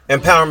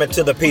Empowerment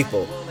to the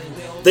people.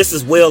 This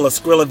is Will of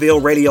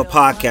Skrillaville Radio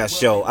Podcast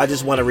Show. I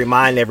just want to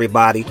remind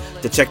everybody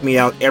to check me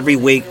out every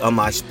week on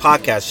my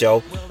podcast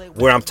show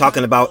where I'm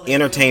talking about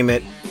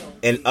entertainment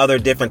and other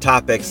different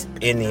topics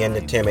in the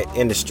entertainment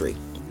industry.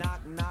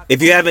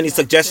 If you have any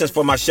suggestions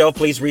for my show,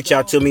 please reach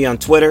out to me on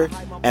Twitter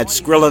at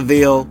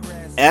Skrillaville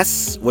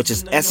S, which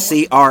is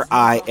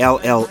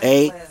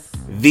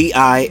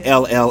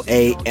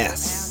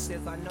SCRILLAVILLAS.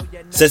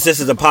 Since this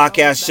is a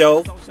podcast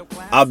show,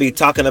 I'll be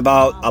talking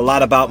about a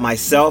lot about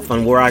myself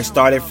and where I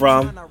started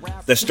from,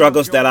 the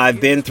struggles that I've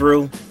been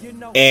through,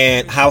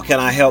 and how can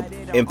I help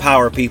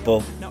empower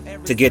people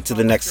to get to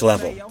the next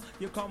level.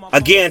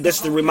 Again,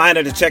 this is a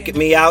reminder to check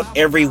me out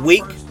every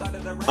week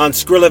on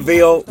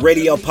Skrillaville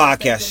Radio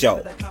Podcast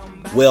Show.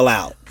 Will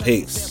out.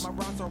 Peace.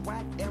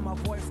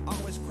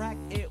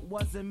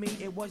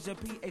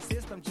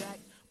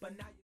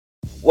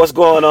 What's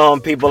going on,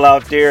 people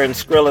out there in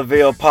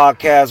Skrillaville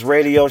Podcast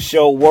Radio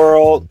Show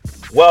world?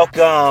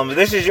 Welcome.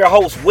 This is your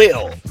host,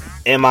 Will,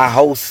 and my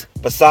host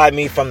beside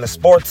me from the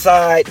sports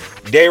side,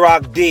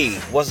 Dayrock D.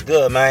 What's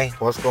good, man?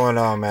 What's going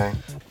on, man?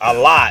 A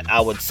lot,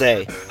 I would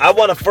say. I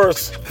want to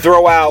first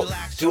throw out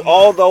to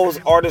all those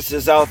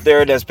artists out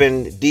there that's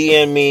been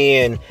DMing me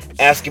and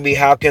asking me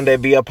how can they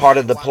be a part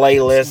of the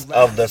playlist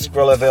of the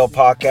Skrillaville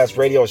Podcast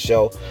Radio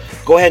Show.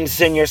 Go ahead and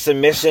send your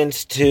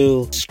submissions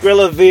to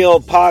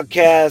Skrillaville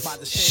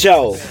Podcast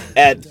Show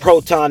at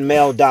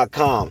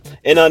protonmail.com.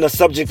 And on the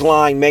subject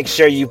line, make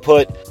sure you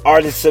put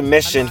artist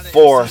submission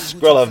for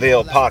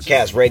Skrillaville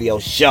Podcast Radio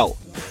Show.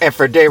 And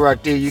for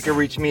Dayrock D, you can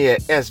reach me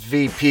at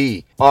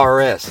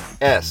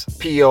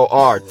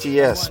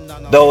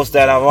SVPRSSPORTS. Those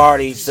that have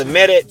already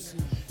submitted,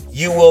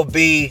 you will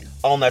be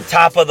on the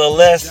top of the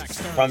list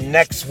from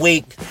next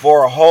week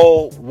for a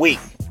whole week.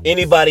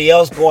 Anybody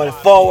else going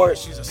forward,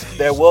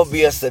 there will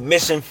be a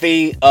submission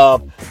fee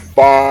of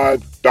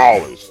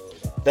 $5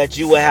 that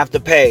you will have to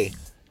pay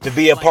to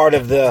be a part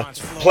of the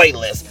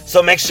playlist.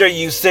 So make sure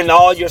you send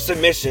all your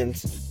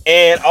submissions.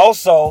 And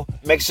also,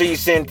 make sure you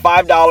send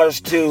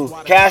 $5 to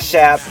Cash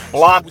App,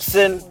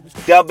 Bloxon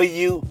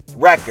W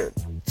Record.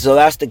 So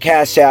that's the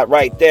Cash App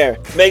right there.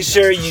 Make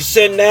sure you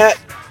send that.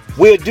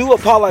 We do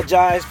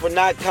apologize for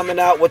not coming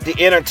out with the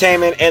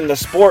entertainment and the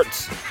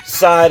sports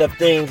side of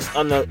things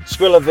on the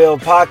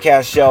Skrillaville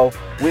Podcast Show.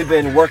 We've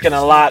been working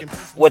a lot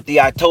with the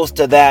I Toast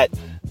to That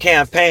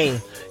campaign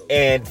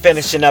and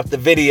finishing up the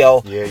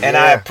video. And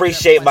I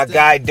appreciate my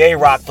guy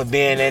Dayrock for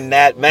being in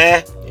that,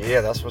 man.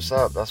 Yeah, that's what's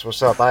up. That's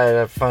what's up. I had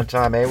a fun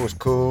time, man. It was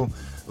cool,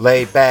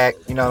 laid back,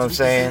 you know what I'm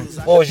saying?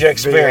 What was your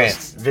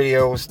experience?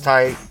 Video was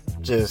tight,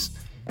 just,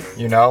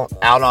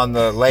 out on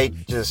the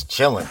lake, just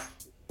chilling.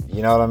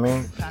 You know what I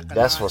mean?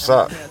 That's what's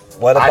up.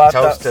 What about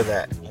I toast to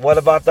that. What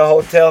about the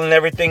hotel and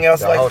everything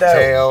else like that?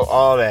 The hotel,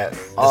 all that.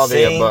 All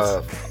the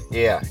above.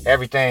 Yeah,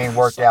 everything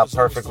worked out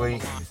perfectly.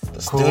 The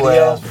cool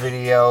studio. Ass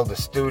video, the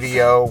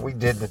studio, we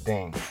did the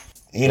thing.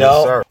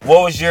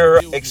 What was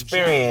your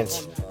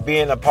experience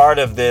being a part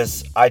of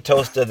this I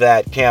Toast to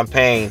That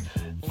campaign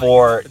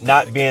for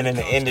not being in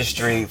the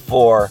industry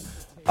for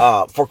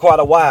quite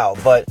a while?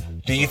 But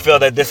do you feel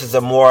that this is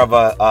more of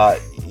a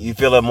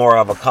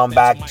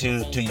comeback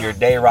to your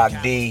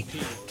Dayrock D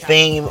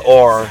theme,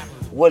 or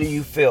what do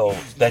you feel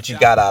that you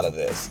got out of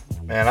this?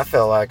 Man, I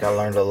feel like I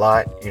learned a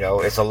lot.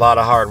 It's a lot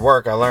of hard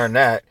work. I learned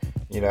that.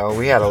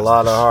 We had a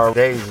lot of hard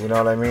days, you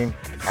know what I mean?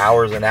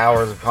 Hours and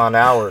hours upon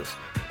hours.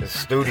 The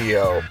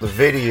studio, the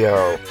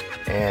video,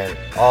 and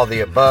all the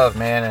above,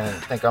 man. And I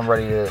think I'm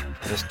ready to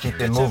just keep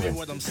it moving.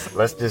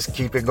 Let's just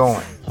keep it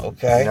going.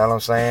 Okay. You know what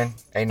I'm saying?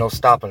 Ain't no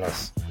stopping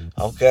us.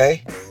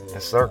 Okay.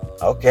 Yes, sir.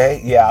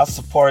 Okay. Yeah, I'll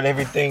support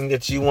everything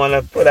that you want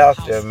to put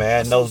out there,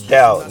 man. No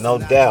doubt. No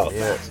doubt.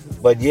 Yes.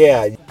 But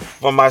yeah,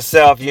 for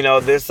myself,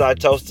 this I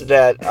Toast to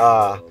That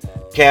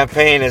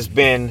campaign has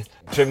been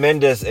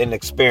tremendous in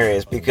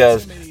experience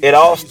because it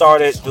all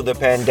started through the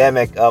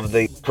pandemic of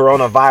the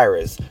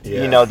coronavirus.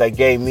 That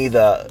gave me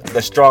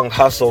the strong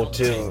hustle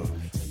to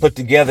put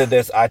together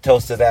this I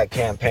Toast to That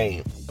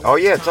campaign. Oh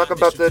yeah, talk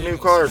about the new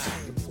cards.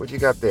 What you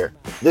got there?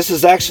 This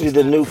is actually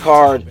the new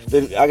card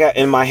that I got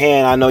in my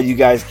hand. I know you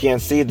guys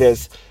can't see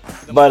this,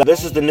 but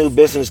this is the new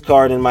business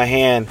card in my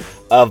hand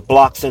of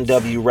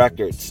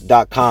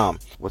BloxonWRecords.com.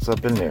 What's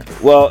up in there?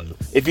 Well,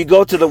 if you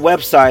go to the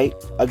website,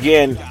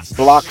 again,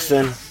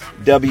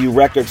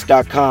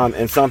 BloxonWRecords.com,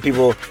 and some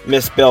people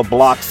misspell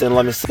Bloxon.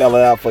 Let me spell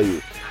it out for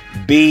you.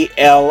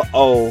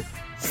 BLOCKSON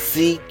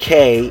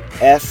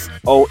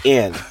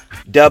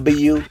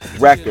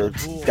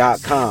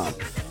WRecords.com.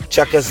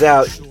 Check us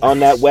out on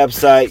that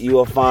website. You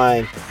will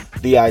find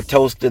the I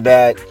Toast to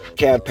That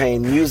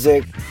campaign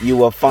music. You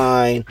will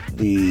find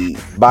the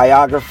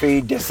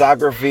biography,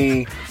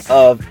 discography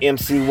of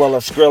MC Willa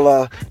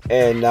Skrilla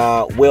and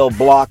Will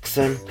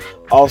Bloxon.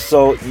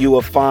 Also, you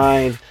will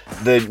find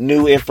the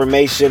new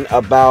information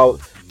about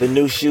the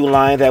new shoe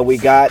line that we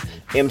got,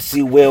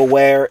 MC Will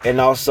Wear,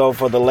 and also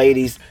for the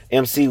ladies,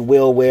 MC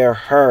Will Wear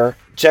Her.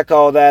 Check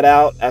all that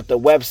out at the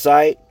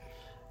website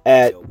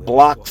at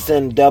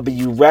Bloxon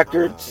W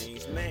Records.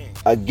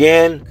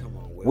 Again,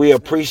 We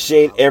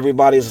appreciate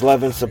everybody's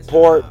love and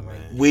support.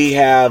 We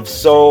have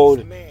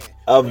sold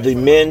of the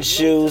men's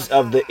shoes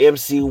of the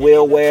MC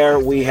Will wear.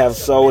 We have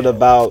sold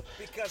about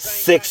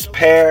 6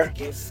 pair.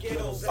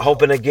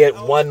 Hoping to get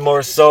one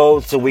more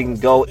sold so we can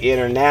go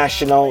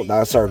international.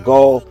 That's our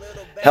goal.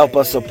 Help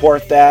us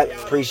support that.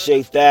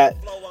 Appreciate that.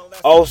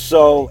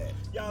 Also,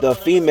 the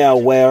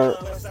female wear,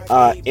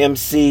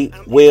 MC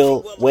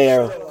Will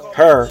Wear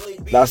Her.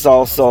 That's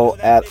also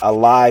at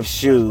Alive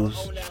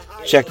Shoes.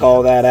 Check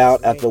all that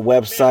out at the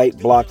website,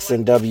 Blocks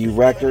and W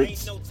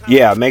Records.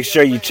 Yeah, make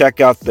sure you check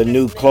out the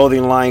new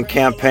clothing line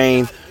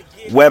campaign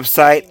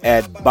website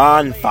at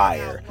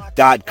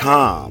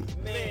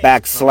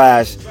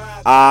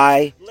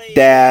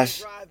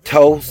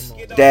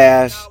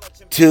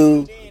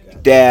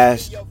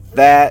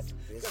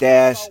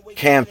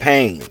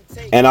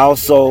And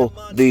also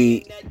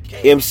the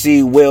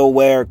MC Will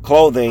Wear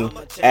clothing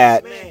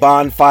at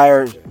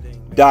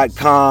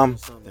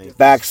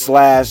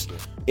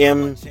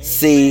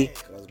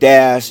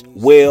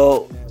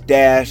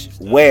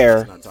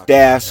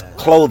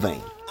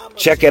bonfire.com/MC-Will-Wear-clothing.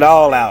 Check it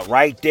all out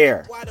right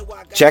there.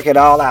 Check it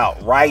all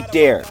out right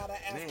there.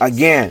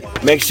 Again,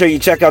 make sure you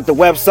check out the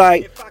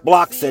website,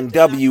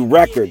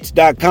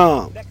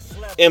 blocksandwrecords.com.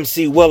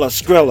 MC Willa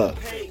Skrilla.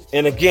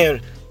 And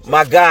again,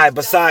 my guy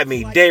beside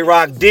me,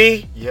 Dayrock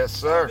D. Yes,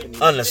 sir.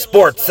 On the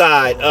sports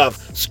side of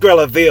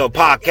Skrillaville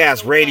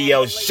Podcast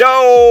Radio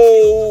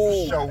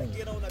Show.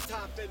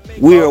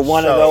 We are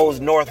one of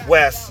those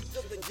Northwest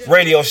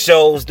radio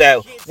shows that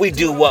we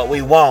do what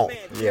we want.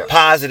 Yeah.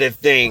 Positive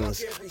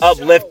things,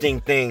 uplifting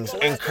things,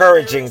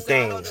 encouraging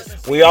things.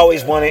 We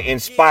always want to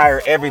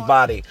inspire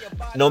everybody,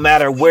 no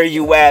matter where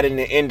you at in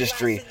the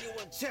industry.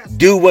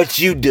 Do what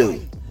you do.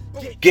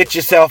 Get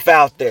yourself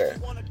out there.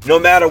 No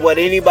matter what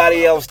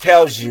anybody else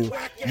tells you,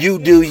 you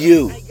do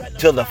you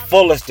to the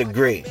fullest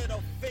degree.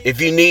 If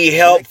you need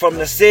help from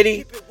the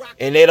city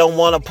and they don't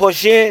want to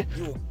push in,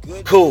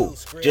 cool.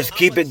 Just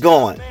keep it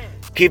going.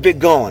 Keep it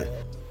going.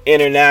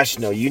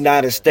 International,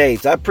 United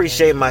States. I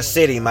appreciate my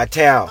city, my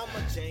town.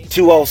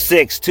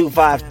 206,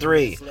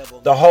 253.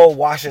 The whole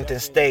Washington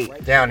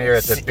State. Down here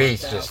at the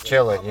beach, just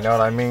chilling, you know what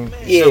I mean?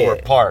 Yeah.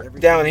 Seward Park.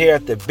 Down here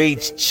at the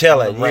beach,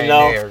 chilling, you Rain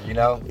know? air, you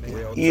know?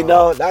 You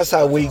know, that's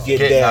how we get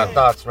Getting our down.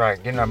 thoughts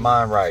right, getting our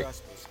mind right.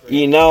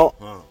 You know,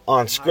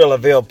 on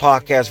Skrillaville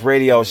Podcast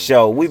Radio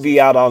Show. We be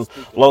out on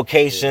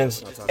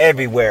locations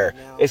everywhere.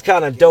 It's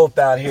kind of dope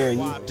out here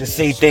to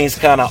see things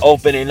kind of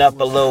opening up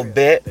a little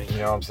bit. You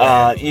know what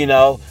I'm saying? You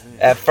know,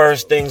 at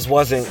first things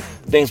was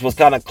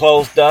kind of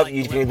closed up.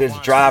 You can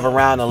just drive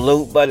around and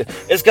loop, but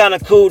it's kind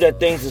of cool that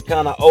things is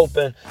kind of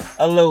open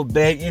a little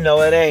bit. You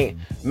know, it ain't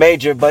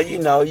major, but you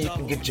know, you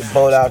can get your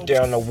boat out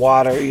there on the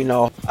water. You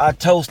know, I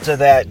toast to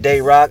that,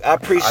 Dayrock. I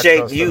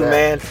appreciate you,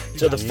 man,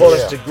 to the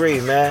fullest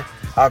degree, man.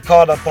 I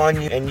called up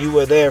on you and you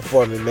were there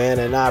for me, man,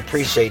 and I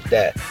appreciate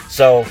that.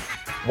 So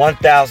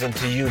 1,000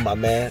 to you, my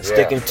man.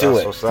 Sticking to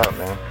it. That's what's up,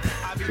 man.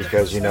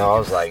 Because, you know, I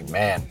was like,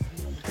 man,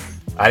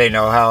 I didn't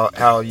know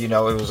how you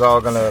know, it was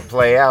all going to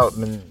play out.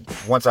 And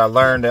once I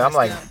learned it, I'm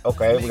like,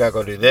 okay, we got to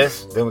go do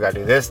this. Then we got to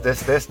do this.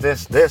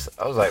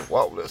 I was like,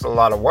 whoa, this is a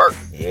lot of work.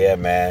 Yeah,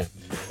 man.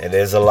 It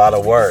is a lot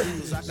of work.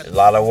 A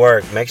lot of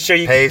work. Make sure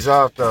you... Pays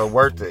off, though.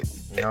 Worth it.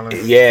 You know what I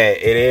mean? Yeah,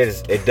 it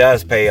is. It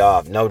does pay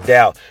off, no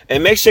doubt.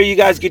 And make sure you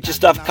guys get your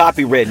stuff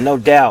copywritten, no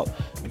doubt.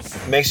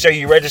 Make sure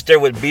you register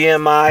with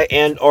BMI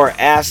and or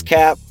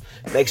ASCAP.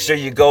 Make sure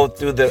you go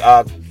through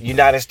the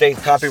United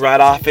States Copyright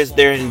Office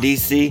there in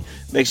DC.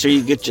 Make sure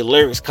you get your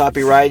lyrics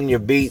copyrighted and your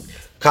beat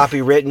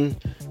copywritten.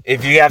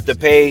 If you have to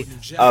pay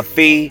a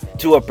fee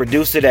to a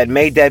producer that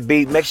made that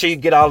beat, make sure you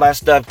get all that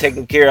stuff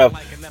taken care of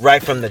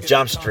right from the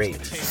jump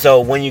street. So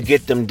when you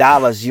get them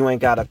dollars, you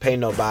ain't got to pay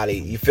nobody.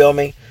 You feel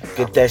me?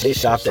 Get that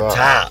shit off the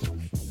top.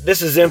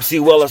 This is MC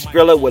Willa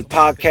Skrilla with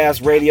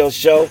Podcast Radio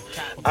Show.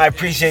 I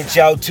appreciate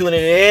y'all tuning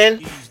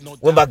in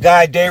with my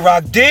guy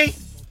Dayrock D.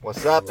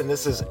 What's up? And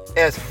this is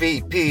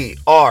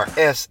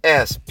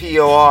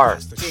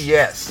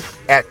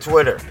SVPRSSPORTS at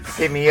Twitter.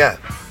 Hit me up.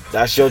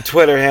 That's your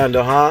Twitter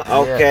handle, huh?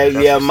 Okay,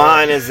 yeah,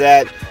 mine is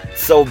at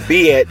So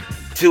Be It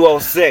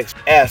 206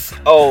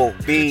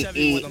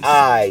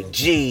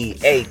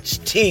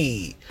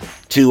 SOBEIGHT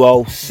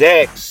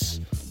 206.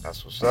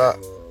 That's what's up.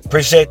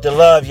 Appreciate the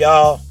love,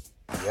 y'all.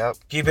 Yep.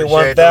 Keep it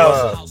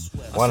 1,000.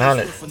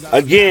 100.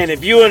 Again,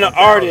 if you're an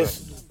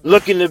artist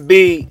looking to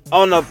be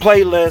on a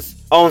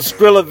playlist on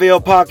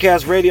Skrillaville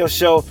Podcast Radio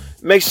Show,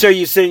 make sure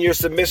you send your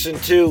submission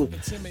to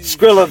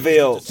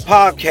Skrillaville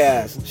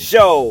Podcast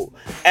Show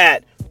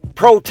at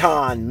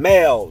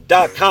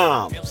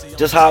protonmail.com.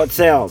 Just how it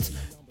sounds.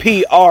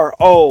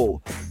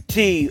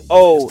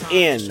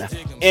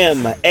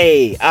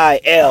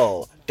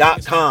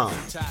 PROTONMAIL.com.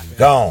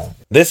 Gone.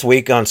 This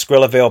week on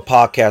Skrillaville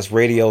Podcast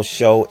Radio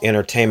Show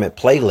Entertainment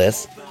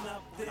Playlist,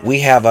 we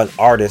have an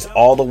artist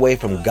all the way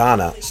from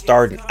Ghana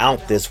starting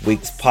out this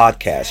week's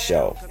podcast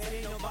show.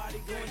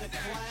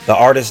 The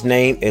artist's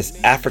name is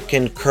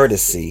African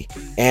Courtesy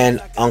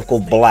and Uncle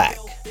Black.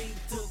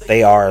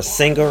 They are a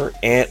singer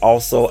and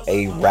also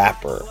a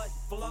rapper.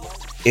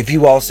 If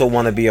you also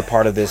want to be a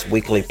part of this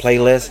weekly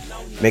playlist,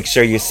 make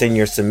sure you send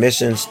your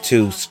submissions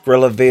to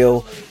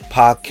Skrillaville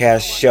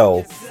Podcast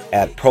Show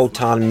at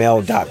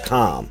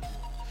protonmail.com.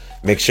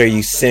 Make sure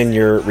you send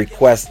your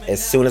request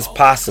as soon as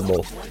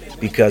possible,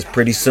 because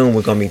pretty soon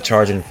we're going to be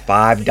charging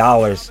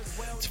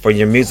 $5 for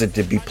your music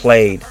to be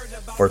played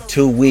for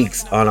 2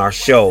 weeks on our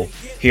show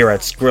here at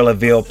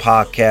Skrillaville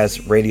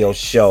Podcast Radio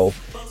Show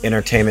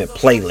Entertainment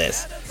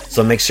Playlist.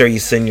 So make sure you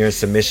send your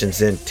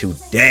submissions in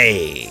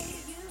today.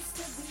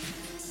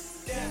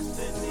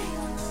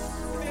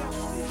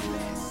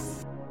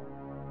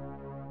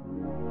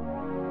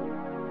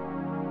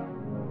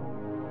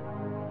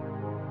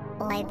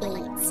 My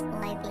beats,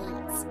 my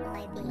beats,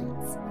 my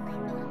beats, my beats, my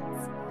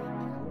beats.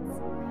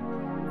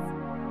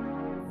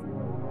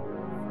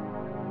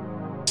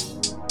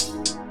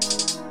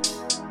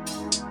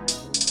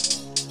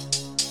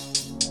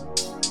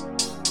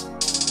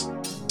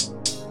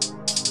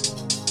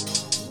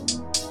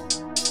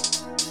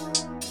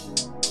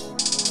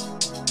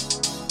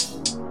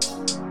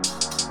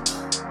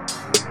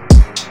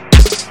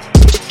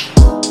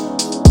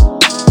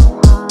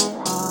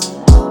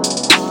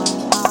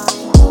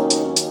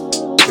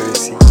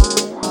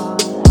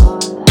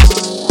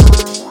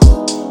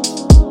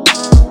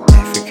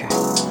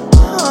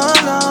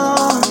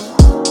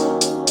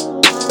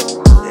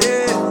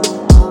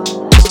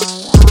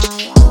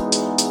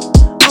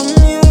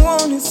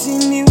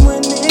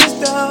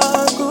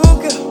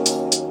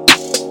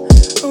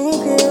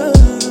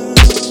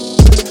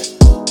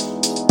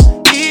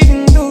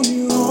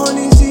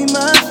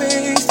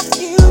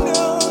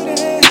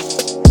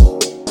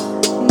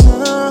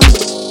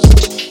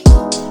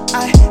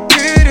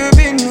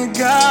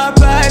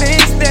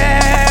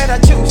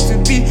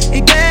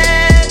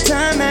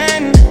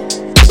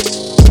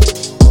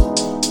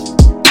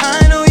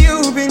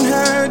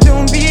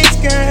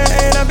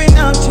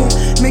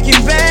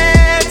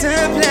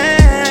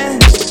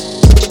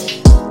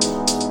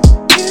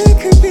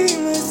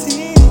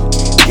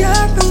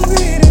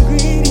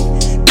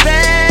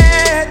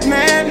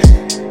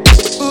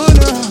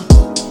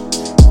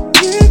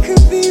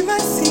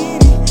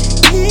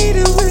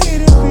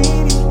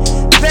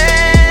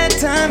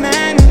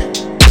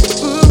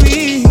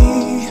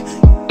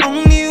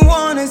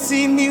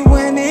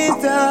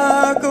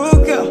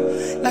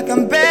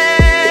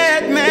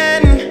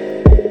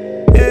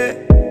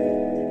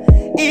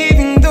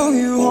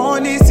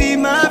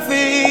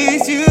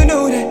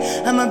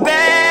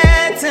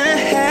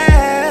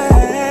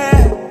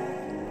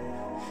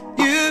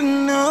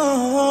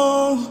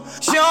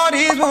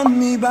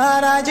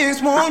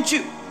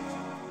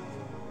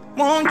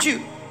 Want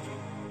you.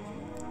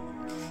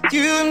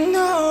 You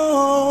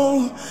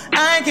know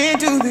I can't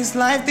do this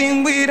life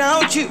thing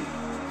without you.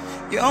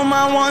 You're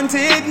my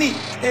wanted need.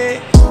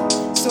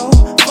 So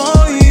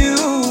for you,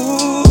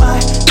 I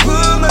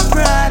put my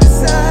pride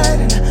aside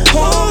and I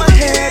hold my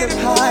head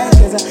up high,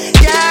 'cause I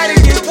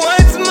gotta get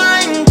what's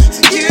mine.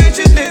 So you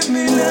should let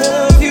me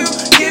love you.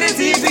 Get a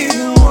TV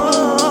the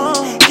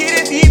one,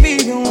 get a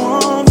TV the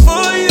one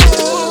for you.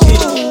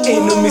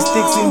 Ain't no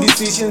mistakes in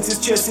decisions, it's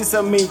choices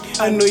I make.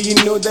 I know you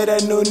know that I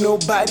know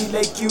nobody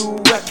like you.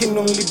 I can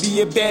only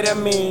be a better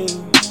man.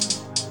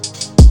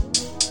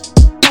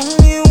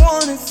 Only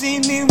wanna see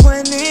me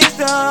when it's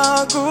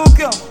dark, oh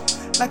girl,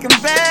 like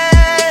I'm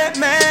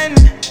Batman.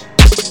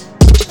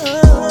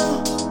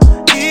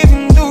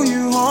 Even though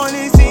you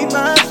only see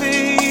my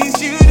face,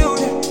 you know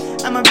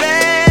that I'm a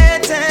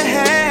better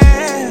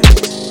hand.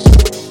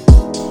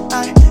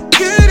 I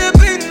could have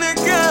been a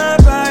girl,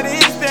 but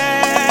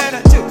instead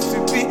I chose to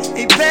be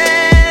a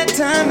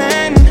better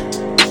man.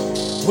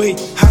 Wait,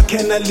 how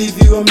can I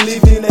leave you? I'm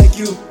living like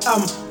you.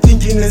 I'm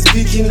thinking and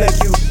speaking like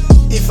you.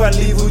 If I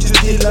leave, would you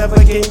still love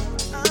again?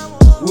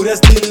 Would I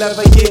still love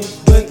again?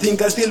 Don't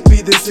think I still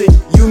be the same.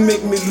 You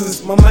make me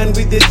lose my mind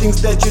with the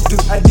things that you do.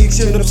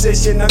 Addiction,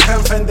 obsession, I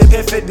can't find the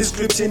perfect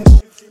description.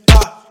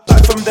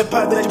 Apart from the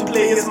part that you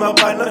play as my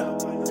partner,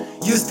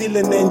 you still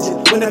an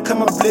angel. When I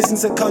come up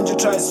blessings, I count your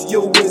tries,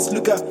 your ways.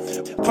 Look up,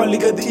 probably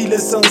got the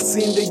illest songs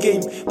in the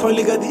game.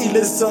 Probably got the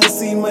illest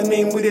songs in my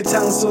name with a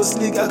tongue so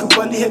slick. I could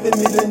probably have a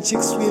million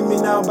chicks with me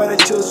now, but I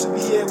chose to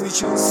be here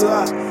with you. So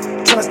I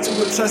trust you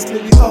will trust me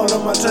with all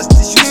of my trust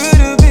issues.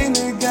 Could've been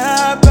a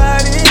guy,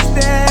 but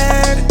instead